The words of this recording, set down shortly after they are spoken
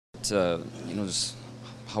just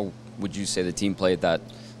how would you say the team played that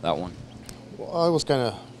one? Well, it was kind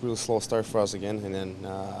of really slow start for us again, and then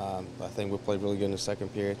I think we played really good in the second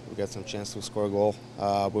period. We got some chance to score a goal.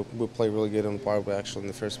 We played really good on the power play actually in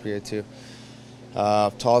the first period too.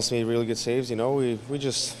 Toss made really good saves.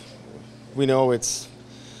 We know it's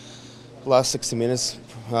last 60 minutes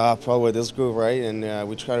probably with this group, right? And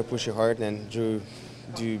we try to push it hard and do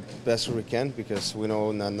best we can because we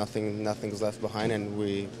know nothing's left behind, and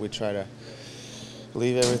we try to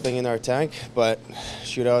leave everything in our tank. But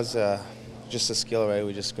shootouts, just a skill, right?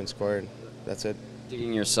 We just couldn't score, and that's it.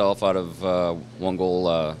 Digging yourself out of one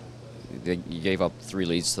goal, you gave up 3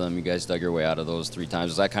 leads to them. You guys dug your way out of those 3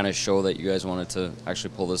 times. Does that kind of show that you guys wanted to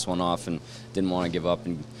actually pull this one off and didn't want to give up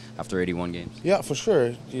after 81 games? Yeah, for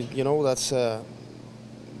sure. You know, that's a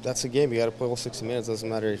game. You got to play all 60 minutes. Doesn't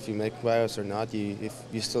matter if you make buyouts or not. You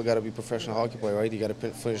still got to be a professional hockey player, right? You got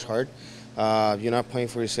to finish hard. You're not playing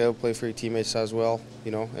for yourself. Play for your teammates as well.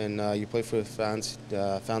 You know, and you play for the fans.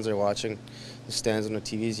 Fans are watching, the stands on the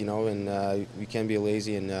TVs. You know, and we can't be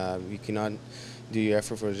lazy, and we cannot do your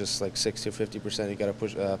effort for just like 60 or 50%. You got to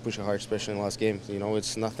push it hard, especially in the last game. You know,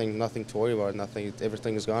 it's nothing to worry about.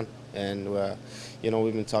 Everything is gone, and you know,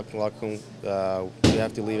 we've been talking locker room. We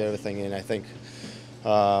have to leave everything, and I think.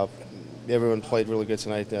 Everyone played really good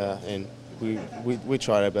tonight, and we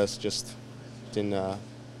tried our best. Just couldn't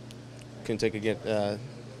get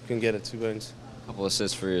it 2 points. A couple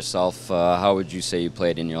assists for yourself. How would you say you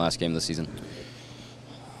played in your last game of the season?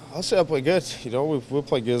 I'll say I played good. You know, we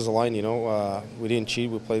played good as a line. You know, we didn't cheat.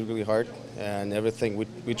 We played really hard, and everything.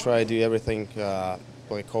 We try to do everything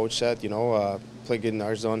like coach said. You know, play good in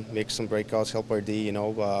our zone, make some breakouts, help our D. You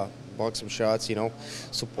know, block some shots. You know,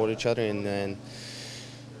 support each other, and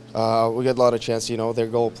we got a lot of chance. You know, their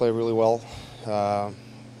goal played really well,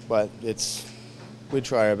 but we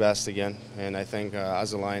try our best again, and I think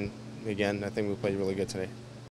as a line, again, I think we played really good today.